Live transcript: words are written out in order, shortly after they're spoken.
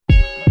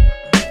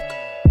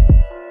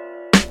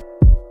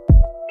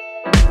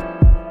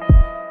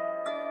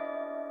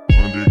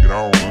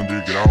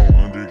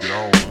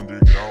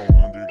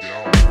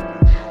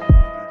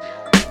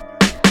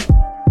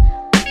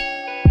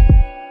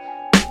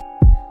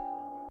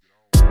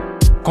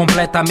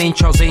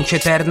Completamente ausente,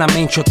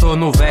 eternamente eu tô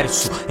no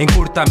verso.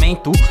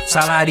 Encurtamento,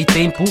 salário e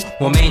tempo,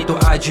 momento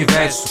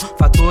adverso.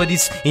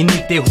 Fatores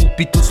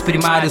ininterruptos,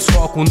 primários,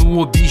 foco no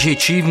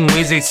objetivo. Um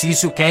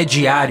exercício que é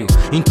diário,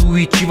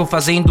 intuitivo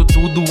fazendo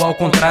tudo ao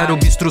contrário.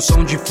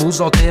 Obstrução,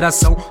 difusa,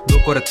 alteração do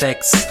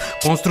cortéx.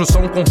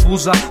 Construção,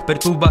 confusa,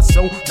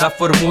 pertubação da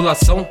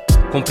formulação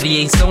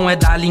compreensão. É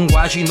da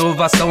linguagem,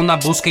 inovação na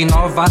busca em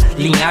nova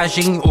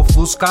linhagem.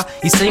 Ofusca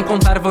e sem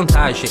contar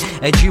vantagem,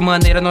 é de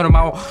maneira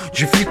normal.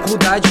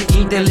 Dificuldade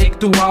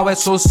intelectual é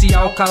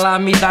social,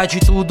 calamidade,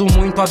 tudo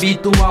muito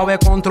habitual. É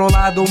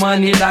controlado,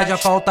 humanidade, a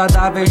falta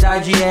da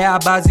verdade é a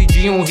base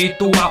de um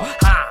ritual.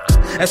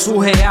 É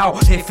surreal,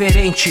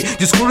 referente,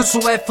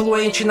 discurso é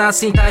fluente na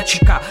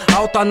sintática.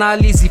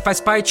 Autoanálise faz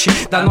parte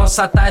da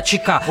nossa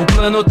tática. O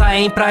plano tá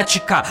em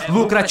prática,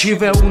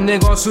 lucrativo é um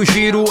negócio,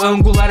 giro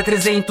angular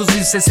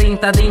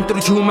 360 dentro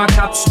de uma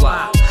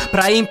cápsula.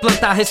 Pra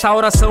implantar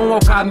restauração ao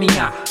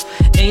caminhar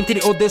entre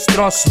os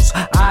destroços,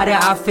 área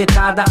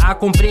afetada, a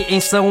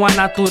compreensão, a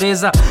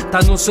natureza tá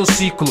no seu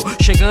ciclo,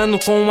 chegando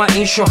com uma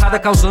enxurrada,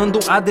 causando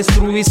a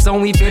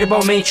destruição. E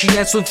verbalmente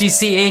é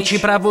suficiente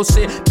pra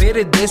você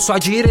perder sua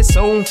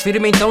direção.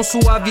 Firme então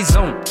sua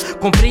visão,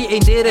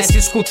 compreender é se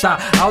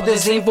escutar. Ao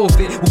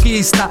desenvolver o que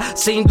está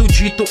sendo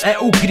dito, é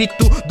o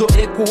grito do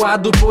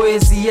ecoado,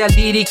 poesia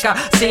lírica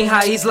sem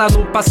raiz lá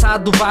no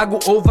passado, vago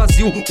ou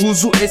vazio.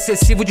 Uso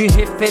excessivo de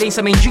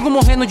referência, mendigo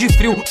morrendo de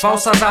frio.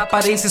 Falsas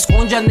aparências,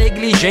 esconde a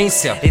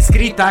negligência.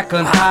 Escrita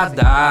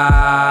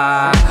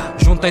cantada,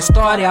 junto à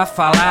história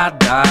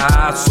falada.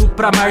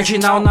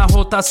 Supramarginal na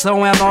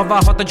rotação, é a nova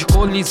rota de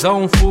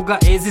colisão. Fuga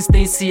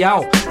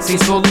existencial, sem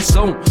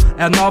solução,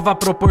 é a nova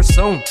proporção.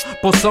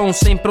 Poção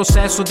sem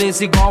processo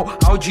desigual,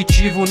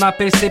 auditivo na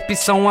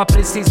percepção. A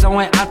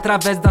precisão é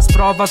através das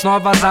provas,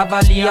 novas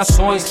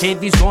avaliações,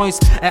 revisões,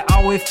 é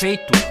ao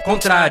efeito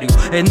contrário.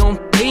 Não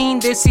tem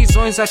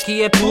decisões,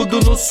 aqui é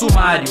tudo no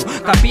sumário.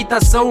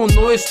 Captação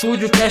no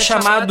estúdio que é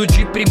chamado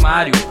de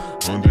primário.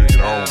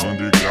 Underground,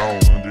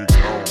 underground.